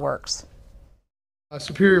that works.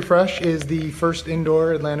 Superior Fresh is the first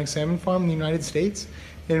indoor Atlantic salmon farm in the United States,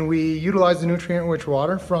 and we utilize the nutrient-rich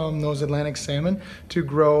water from those Atlantic salmon to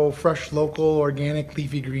grow fresh, local, organic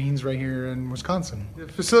leafy greens right here in Wisconsin. The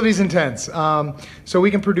facility's intense. So we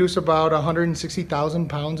can produce about 160,000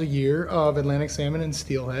 pounds a year of Atlantic salmon and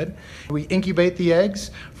steelhead. We incubate the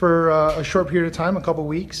eggs for a short period of time, a couple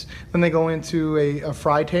weeks. Then they go into a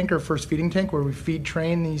fry tank or first feeding tank where we feed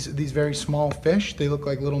train these very small fish. They look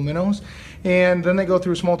like little minnows. And then they go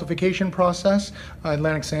through a smoltification process.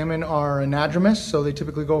 Atlantic salmon are anadromous, so they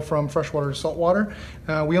typically go from freshwater to saltwater.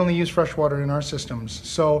 We only use freshwater in our systems.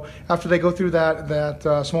 So after they go through that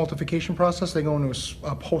smoltification process, they go into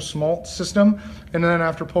a post-smolt system. And then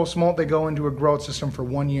after post-smolt, they go into a growth system for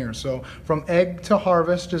 1 year. So from egg to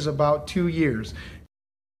harvest is about 2 years.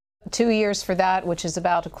 2 years for that, which is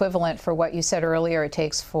about equivalent for what you said earlier it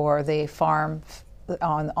takes for the farm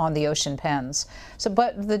on the ocean pens. So,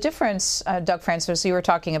 but the difference, Doug Frantz, you were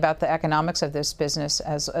talking about the economics of this business,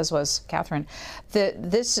 as was Catherine.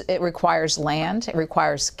 It requires land, it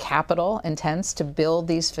requires capital intense to build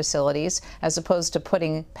these facilities, as opposed to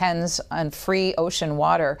putting pens on free ocean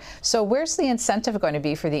water. So, where's the incentive going to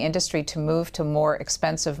be for the industry to move to more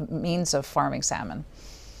expensive means of farming salmon?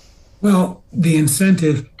 Well, the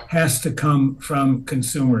incentive has to come from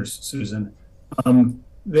consumers, Susan.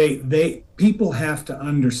 People have to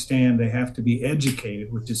understand, they have to be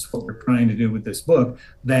educated, which is what we're trying to do with this book,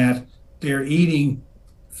 that they're eating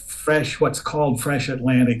fresh, what's called fresh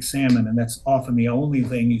Atlantic salmon, and that's often the only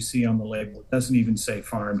thing you see on the label. It doesn't even say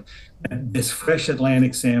farmed. And this fresh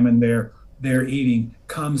Atlantic salmon they're eating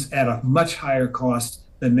comes at a much higher cost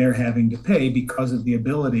than they're having to pay because of the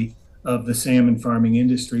ability of the salmon farming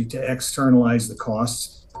industry to externalize the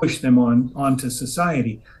costs, push them onto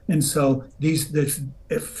society. And so the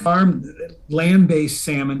farmed land-based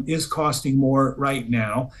salmon is costing more right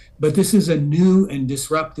now, but this is a new and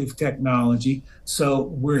disruptive technology. So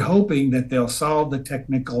we're hoping that they'll solve the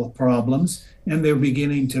technical problems, and they're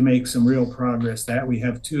beginning to make some real progress. That we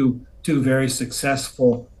have two very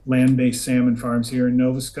successful land-based salmon farms here in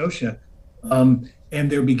Nova Scotia. And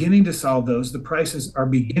they're beginning to solve those. The prices are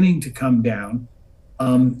beginning to come down,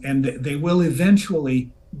 and they will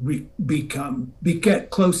eventually get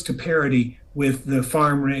close to parity with the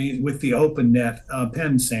farm raised, with the open net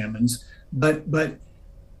pen salmons. But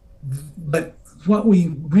what we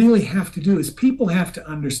really have to do is people have to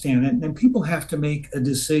understand it, and people have to make a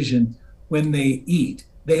decision when they eat.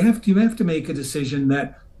 You have to make a decision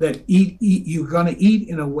that you're going to eat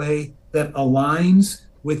in a way that aligns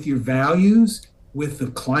with your values, with the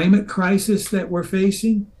climate crisis that we're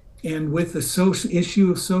facing, and with the social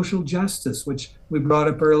issue of social justice, which we brought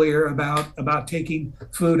up earlier about taking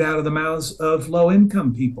food out of the mouths of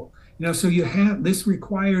low-income people. So this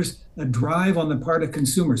requires a drive on the part of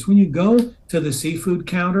consumers. When you go to the seafood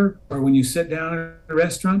counter or when you sit down at a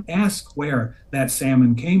restaurant, ask where that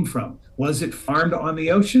salmon came from. Was it farmed on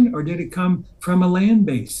the ocean, or did it come from a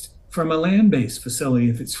land-based facility?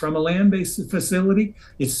 If it's from a land-based facility,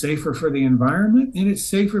 it's safer for the environment and it's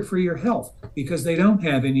safer for your health because they don't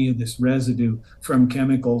have any of this residue from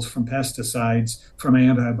chemicals, from pesticides, from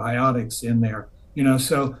antibiotics in there.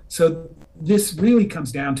 So this really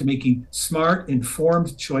comes down to making smart,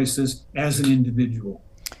 informed choices as an individual.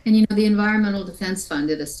 And the Environmental Defense Fund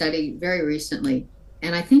did a study very recently,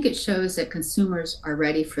 and I think it shows that consumers are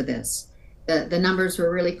ready for this. The numbers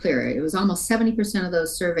were really clear. It was almost 70% of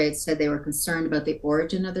those surveyed said they were concerned about the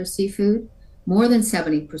origin of their seafood. More than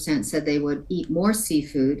 70% said they would eat more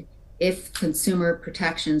seafood if consumer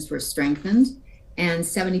protections were strengthened. And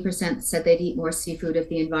 70% said they'd eat more seafood if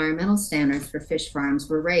the environmental standards for fish farms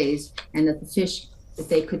were raised, and that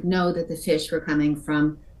they could know that the fish were coming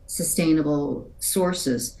from sustainable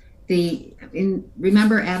sources.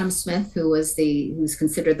 Remember Adam Smith, who's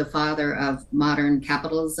considered the father of modern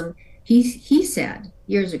capitalism? He said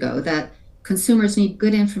years ago that consumers need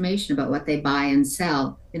good information about what they buy and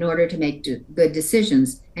sell in order to make good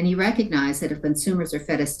decisions. And he recognized that if consumers are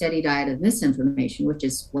fed a steady diet of misinformation, which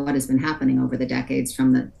is what has been happening over the decades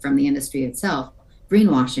from the industry itself,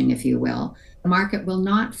 greenwashing, if you will, the market will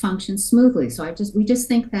not function smoothly. So we just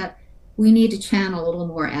think that we need to channel a little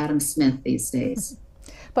more Adam Smith these days.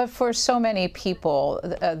 But for so many people,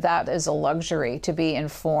 that is a luxury, to be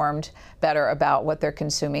informed better about what they're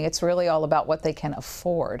consuming. It's really all about what they can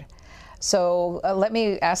afford. So let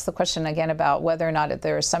me ask the question again about whether or not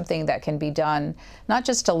there is something that can be done, not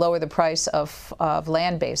just to lower the price of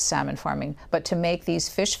land-based salmon farming, but to make these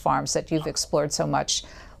fish farms that you've explored so much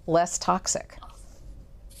less toxic.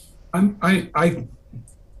 I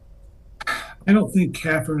don't think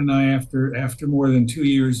Catherine and I, after more than 2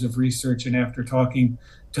 years of research and after talking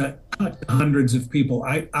to hundreds of people,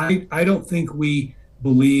 I don't think we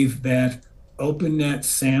believe that open net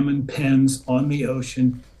salmon pens on the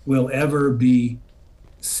ocean will ever be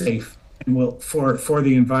safe and will for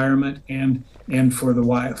the environment and for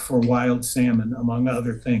wild salmon, among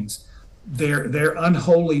other things. They're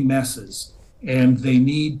unholy messes, and they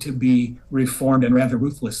need to be reformed, and rather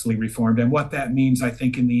ruthlessly reformed. And what that means, I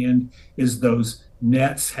think, in the end, is those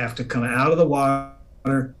nets have to come out of the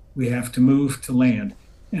water. We have to move to land.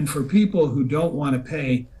 And for people who don't want to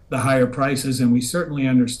pay the higher prices, and we certainly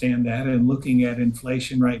understand that, and looking at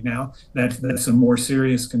inflation right now, that's a more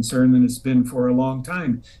serious concern than it's been for a long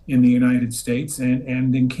time in the United States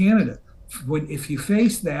and in Canada. If you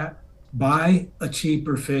face that, buy a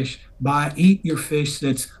cheaper fish, eat your fish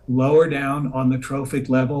that's lower down on the trophic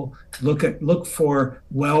level. Look for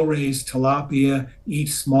well-raised tilapia, eat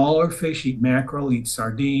smaller fish, eat mackerel, eat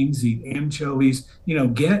sardines, eat anchovies,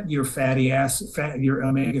 get your your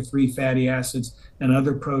omega-3 fatty acids and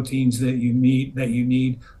other proteins that you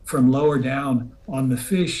need from lower down on the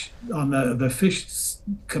fish, on the fish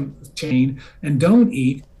chain, and don't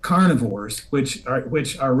eat carnivores, which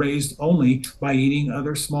are raised only by eating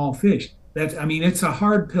other small fish. It's a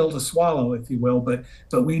hard pill to swallow, if you will, but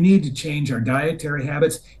we need to change our dietary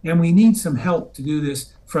habits, and we need some help to do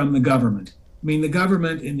this from the government. The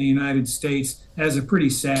government in the United States has a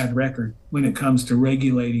pretty sad record when it comes to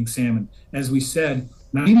regulating salmon. As we said,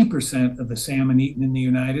 90% of the salmon eaten in the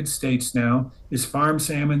United States now is farm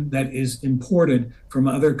salmon that is imported from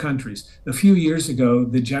other countries. A few years ago,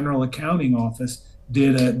 the General Accounting Office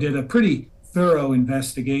did a pretty thorough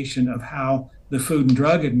investigation of how the Food and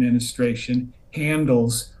Drug Administration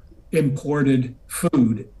handles imported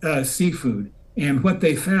seafood. And what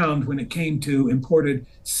they found when it came to imported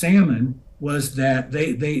salmon was that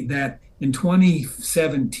that in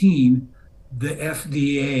 2017, the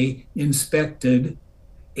FDA inspected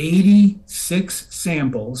 86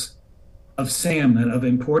 samples of salmon, of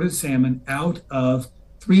imported salmon, out of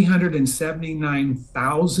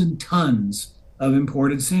 379,000 tons of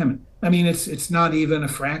imported salmon. It's not even a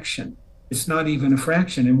fraction. It's not even a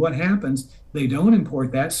fraction. And what happens? They don't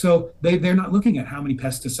import that. So they're not looking at how many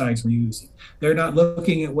pesticides we're using. They're not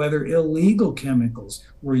looking at whether illegal chemicals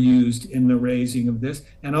were used in the raising of this.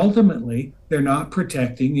 And ultimately, they're not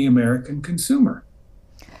protecting the American consumer.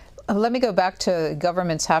 Let me go back to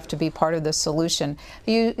governments have to be part of the solution.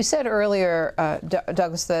 You said earlier,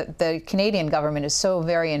 Douglas, that the Canadian government is so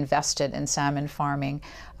very invested in salmon farming.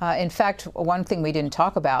 In fact, one thing we didn't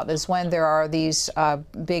talk about is when there are these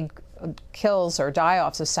big kills or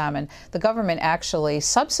die-offs of salmon, the government actually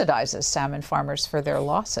subsidizes salmon farmers for their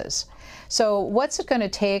losses. So what's it going to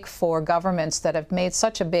take for governments that have made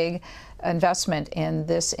such a big investment in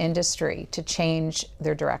this industry to change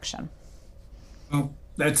their direction? Well,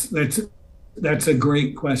 that's a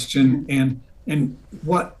great question, and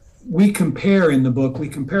what we compare in the book, we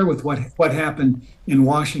compare with what happened in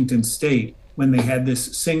Washington State when they had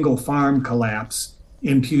this single farm collapse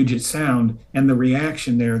in Puget Sound, and the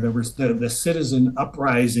reaction there was the citizen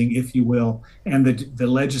uprising, if you will, and the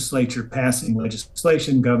legislature passing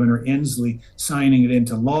legislation, Governor Inslee signing it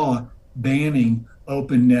into law, banning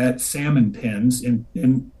open net salmon pens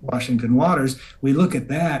in Washington waters. We look at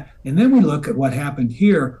that, and then we look at what happened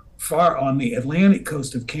here far on the Atlantic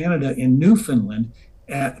coast of Canada in Newfoundland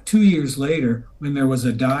 2 years later, when there was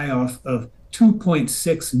a die-off of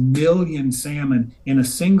 2.6 million salmon in a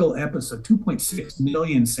single episode, 2.6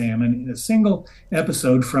 million salmon in a single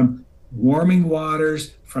episode from warming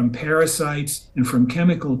waters, from parasites, and from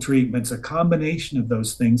chemical treatments, a combination of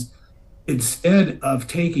those things. Instead of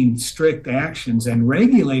taking strict actions and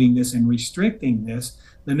regulating this and restricting this,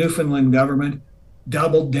 the Newfoundland government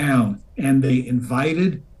doubled down, and they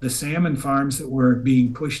invited the salmon farms that were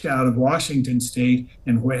being pushed out of Washington state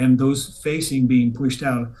and those facing being pushed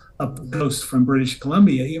out up the coast from British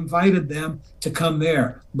Columbia, he invited them to come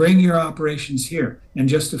there, bring your operations here. And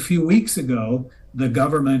just a few weeks ago, the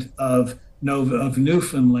government of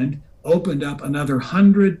Newfoundland opened up another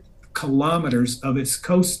 100 kilometers of its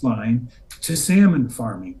coastline to salmon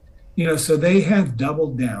farming. So they have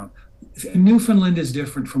doubled down. Newfoundland is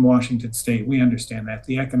different from Washington state. We understand that.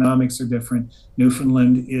 The economics are different.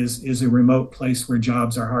 Newfoundland is a remote place where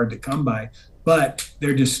jobs are hard to come by, but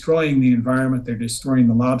they're destroying the environment. They're destroying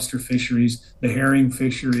the lobster fisheries, the herring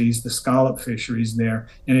fisheries, the scallop fisheries there.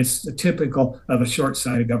 And it's typical of a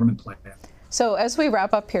short-sighted government plan. So as we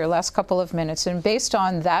wrap up here, last couple of minutes, and based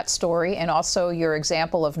on that story and also your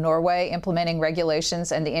example of Norway implementing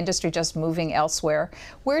regulations and the industry just moving elsewhere,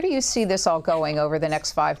 where do you see this all going over the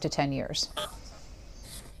next 5 to 10 years?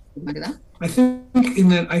 I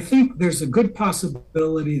think there's a good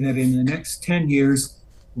possibility that in the next 10 years,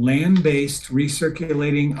 land-based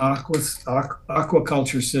recirculating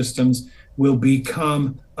aquaculture systems will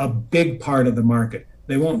become a big part of the market.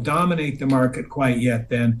 They won't dominate the market quite yet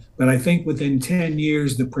then, but I think within 10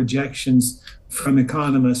 years, the projections from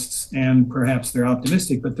economists, and perhaps they're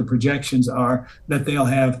optimistic, but the projections are that they'll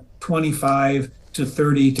have 25 to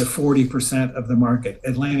 30 to 40% of the market.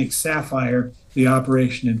 Atlantic Sapphire, the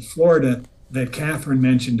operation in Florida that Catherine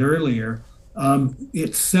mentioned earlier,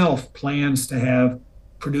 itself plans to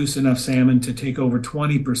produce enough salmon to take over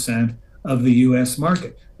 20% of the U.S.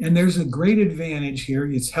 market. And there's a great advantage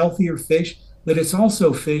here. It's healthier fish, but it's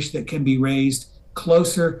also fish that can be raised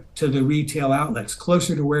closer to the retail outlets,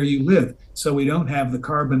 closer to where you live. So we don't have the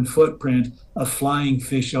carbon footprint of flying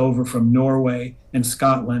fish over from Norway and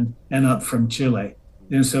Scotland and up from Chile.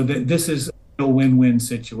 And so this is a win-win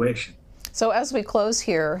situation. So as we close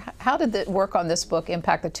here, how did the work on this book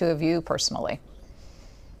impact the two of you personally?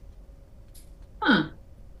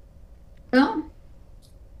 Well,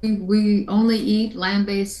 we only eat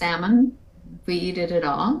land-based salmon. We eat it at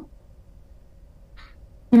all.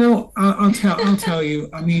 I'll tell you.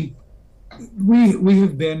 I mean, we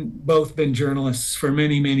have both been journalists for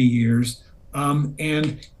many years,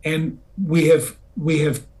 and we have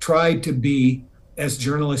tried to be, as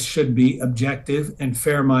journalists should be, objective and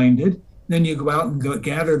fair-minded. Then you go out and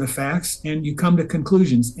gather the facts, and you come to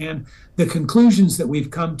conclusions. And the conclusions that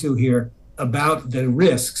we've come to here about the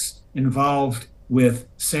risks involved with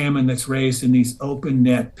salmon that's raised in these open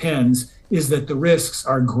net pens is that the risks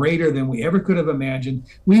are greater than we ever could have imagined.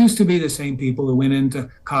 We used to be the same people who went into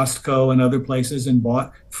Costco and other places and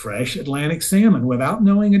bought fresh Atlantic salmon without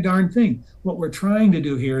knowing a darn thing. What we're trying to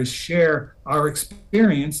do here is share our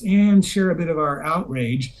experience and share a bit of our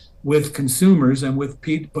outrage with consumers and with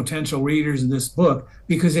potential readers of this book,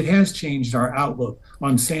 because it has changed our outlook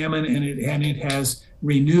on salmon, and it has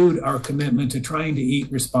renewed our commitment to trying to eat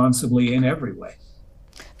responsibly in every way.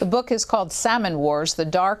 The book is called Salmon Wars, The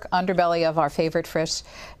Dark Underbelly of Our Favorite Fish.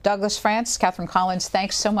 Douglas Frantz, Catherine Collins,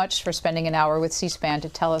 thanks so much for spending an hour with C-SPAN to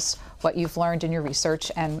tell us what you've learned in your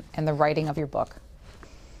research and the writing of your book.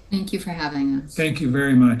 Thank you for having us. Thank you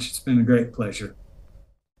very much. It's been a great pleasure.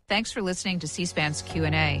 Thanks for listening to C-SPAN's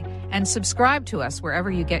Q&A, and subscribe to us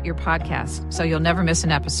wherever you get your podcasts so you'll never miss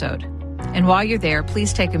an episode. And while you're there,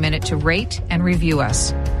 please take a minute to rate and review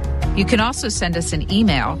us. You can also send us an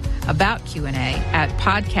email about Q&A at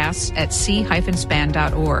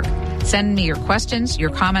podcasts@c-span.org. Send me your questions, your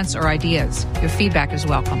comments, or ideas. Your feedback is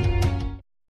welcome.